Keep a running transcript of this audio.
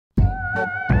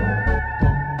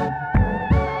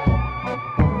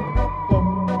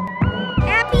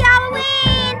Happy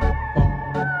Halloween!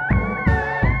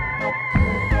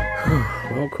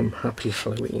 Welcome, happy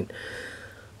Halloween.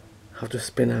 I've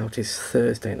just been out, it's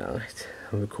Thursday night,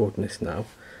 I'm recording this now,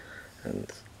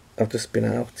 and I've just been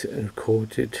out and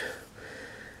recorded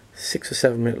 6 or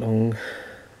 7 minute long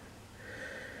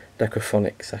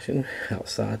Necrophonic session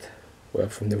outside where I'm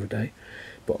from the other day.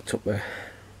 But I took the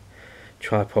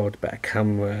tripod, better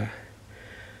camera,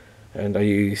 and I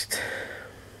used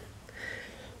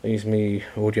my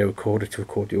audio recorder to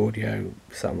record the audio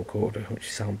sound recorder,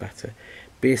 which sound better.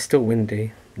 But it's still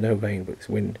windy, no rain, but it's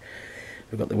wind.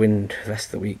 We've got the wind the rest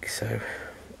of the week, so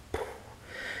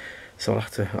I'll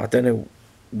have to, I don't know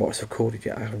what's recorded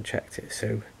yet, I haven't checked it,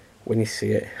 so when you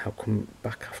see it I'll come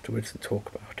back afterwards and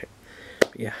talk about it.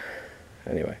 But yeah,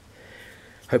 anyway,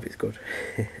 hope it's good.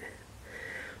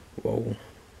 Roll,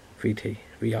 VT,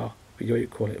 VR, video you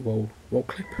call it, roll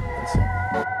clip, that's it.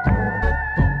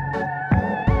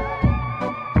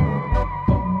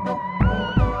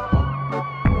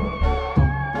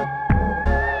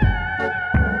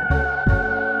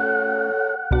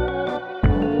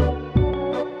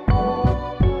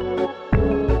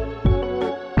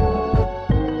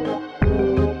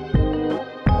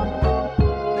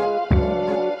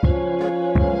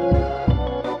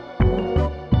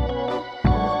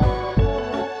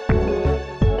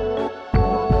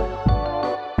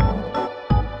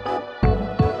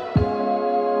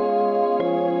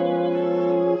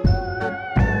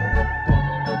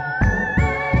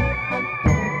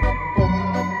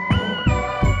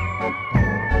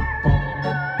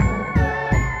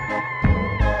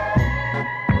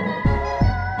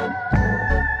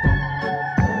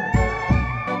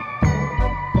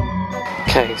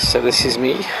 Okay, so this is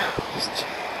me.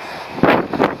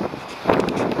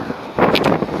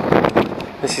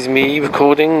 This is me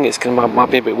recording. It's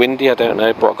might be a bit windy, I don't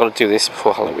know, but I've got to do this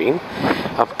before Halloween.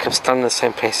 I'm standing in the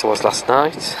same place I was last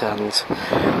night, and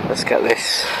let's get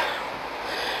this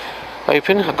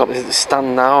open. I've got this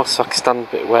stand now, so I can stand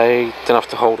a bit away, don't have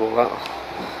to hold all that.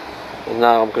 And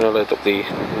now I'm going to load up the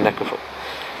Necrophonic.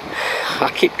 I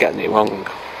keep getting it wrong.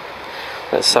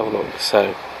 Let's have a look.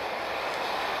 So,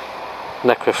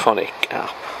 Necrophonic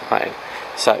App. Right.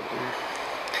 So,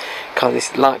 can't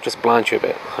this light just blind you a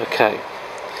bit? Okay.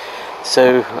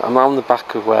 So I'm on the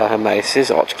back of where her mace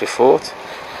is, Archcliffe Fort.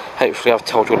 Hopefully I've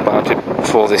told you all about it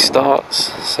before this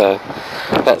starts. So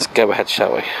let's go ahead,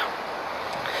 shall we?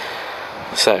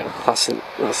 So that's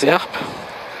the app.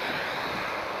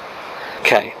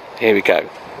 Okay, here we go.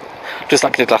 Just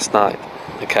like I did last night.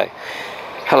 Okay.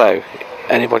 Hello,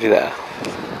 anybody there?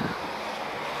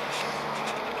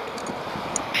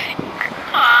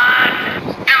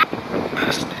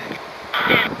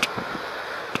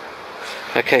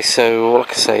 Okay, so all I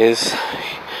can say is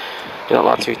you're not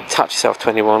allowed to attach yourself to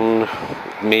anyone,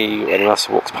 me, or anyone else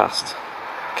who walks past.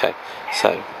 Okay,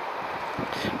 so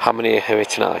how many are here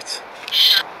tonight?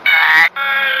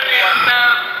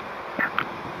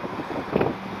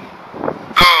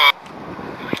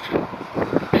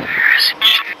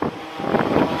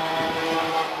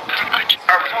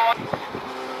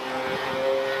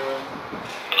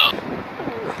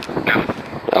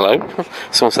 Hello?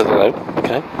 Someone said hello.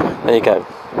 Okay, there you go.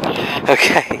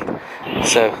 Okay,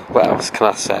 so what else can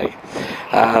I say?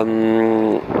 How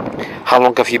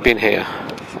long have you been here?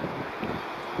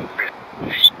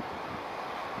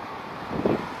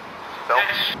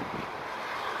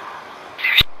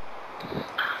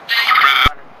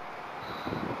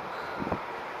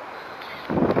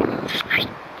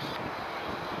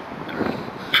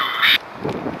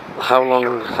 How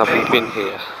long have you been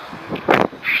here?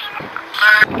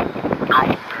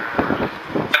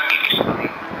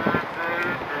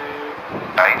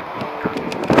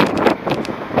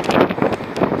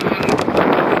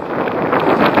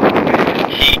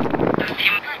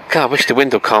 God, I wish the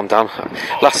wind would calm down.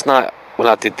 Last night when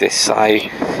I did this, I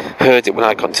heard it when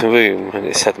I got to the room and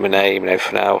it said my name and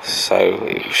everything else, so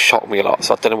it shocked me a lot.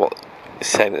 So I don't know what it's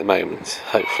saying at the moment.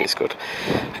 Hopefully it's good.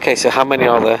 Okay, so how many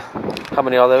are there? How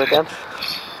many are there again?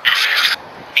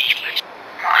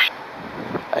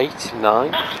 8,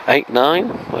 9? 8,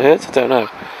 9? I heard? I don't know.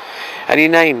 Any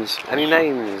names? Any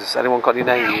names? Anyone got any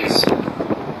names?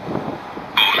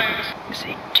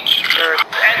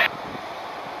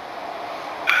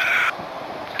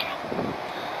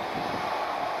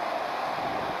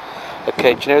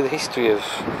 Okay, do you know the history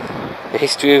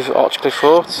of Archcliffe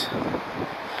Fort?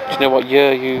 Do you know what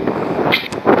year you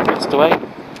passed away?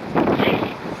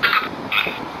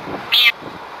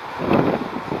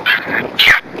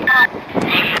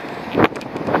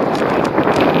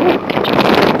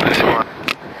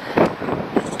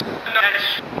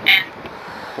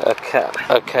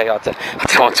 Okay, I don't know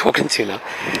what I'm talking to now.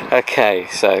 Okay,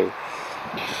 so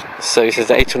there's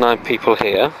 8 or 9 people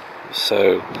here.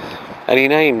 So, any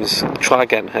names? Try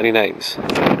again. Any names?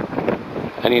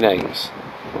 Any names?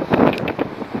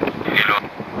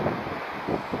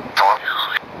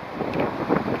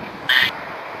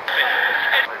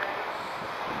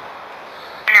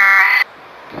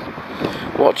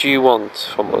 What do you want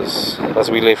from us as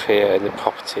we live here in the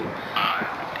property?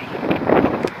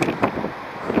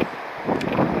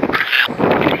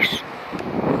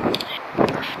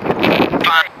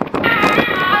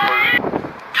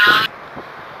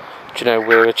 Do you know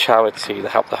we're a charity that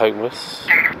help the homeless?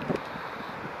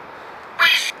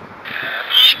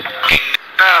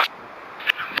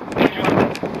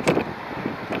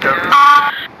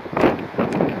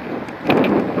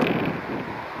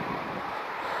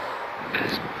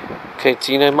 Okay,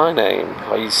 do you know my name?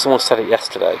 Someone said it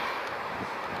yesterday.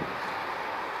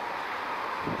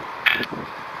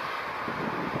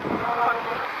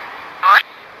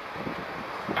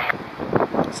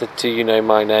 So, do you know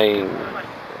my name?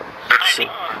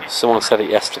 Someone said it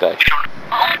yesterday.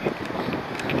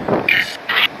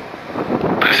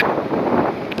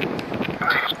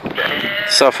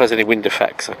 So if there's any wind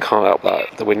effects, I can't help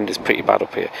that. The wind is pretty bad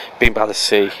up here. Being by the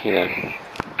sea, you know.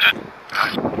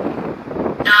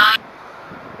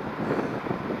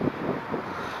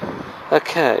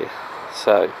 Okay,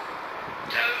 so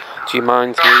do you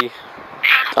mind me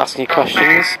asking you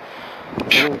questions?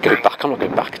 Go back, I'm not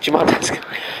going back. Do you mind me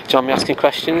asking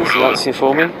questions? You answering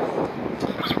for me?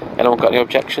 Anyone got any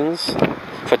objections?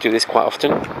 If I do this quite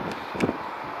often?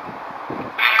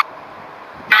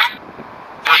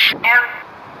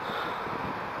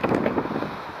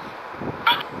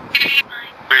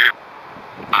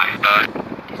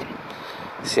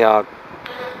 See, I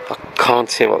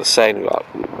can't hear what they're saying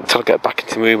until I get back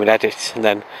into the room and edit, and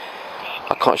then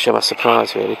I can't show my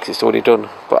surprise really because it's already done.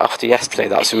 But after yesterday,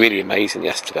 that was really amazing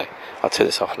yesterday. I'll turn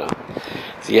this off now.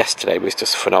 So yesterday was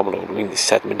just phenomenal. I mean, it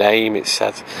said my name, it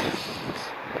said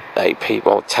 8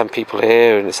 people, 10 people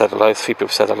here, and it said hello, 3 people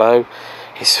said hello.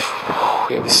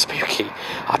 It was spooky.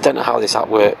 I don't know how this app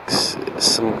works. It's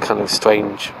some kind of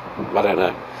strange, I don't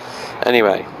know.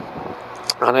 Anyway,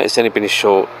 I know it's only been a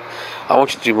short. I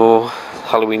wanted to do more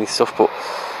Halloween stuff, but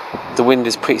the wind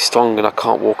is pretty strong and I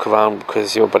can't walk around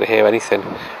because you won't be able to hear anything.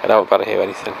 I don't be able to hear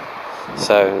anything.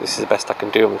 So this is the best I can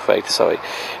do, I'm afraid, sorry.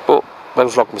 But when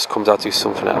Vlogmas comes, I'll do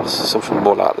something else, something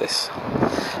more like this.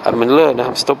 I'm a learner,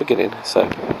 I'm still beginning, so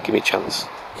give me a chance.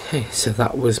 Okay, so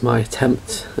that was my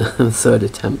attempt, third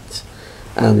attempt,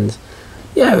 and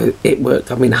yeah, it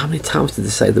worked. I mean, how many times did they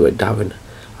say the word Darren?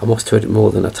 I must have heard it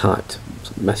more than I typed.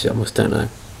 Message, I must don't know.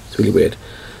 It's really weird.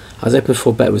 I was hoping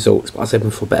for better results, but I was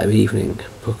hoping for a better evening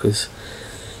because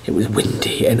it was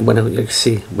windy, and when you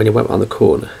see when you went around the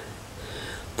corner,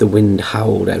 the wind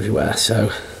howled everywhere.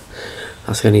 So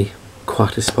that's the only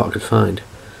quietest spot I could find.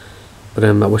 But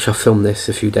I wish I filmed this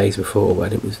a few days before,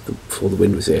 when it was before the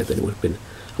wind was here. Then it would have been,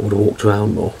 I would have walked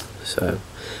around more. So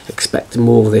expect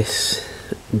more of this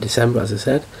in December, as I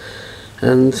said.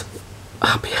 And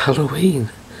happy Halloween.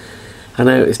 I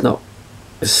know it's not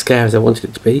as scary as I wanted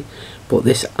it to be, but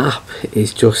this app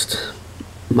is just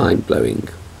mind-blowing.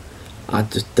 I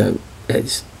just don't,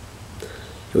 it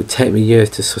would take me years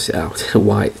to suss it out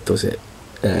why it does it.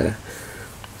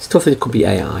 Stuff that it could be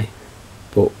AI,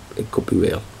 but it could be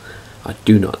real. I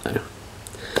do not know.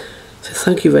 So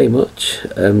thank you very much.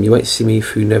 You won't see me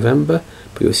through November,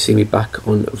 but you'll see me back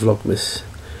on Vlogmas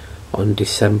on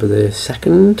December the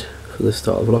 2nd for the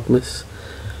start of Vlogmas.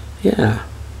 Yeah.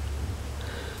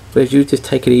 But if you just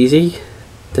take it easy,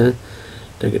 don't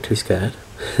get too scared.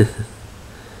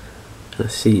 I'll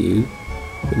see you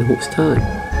in a week's time.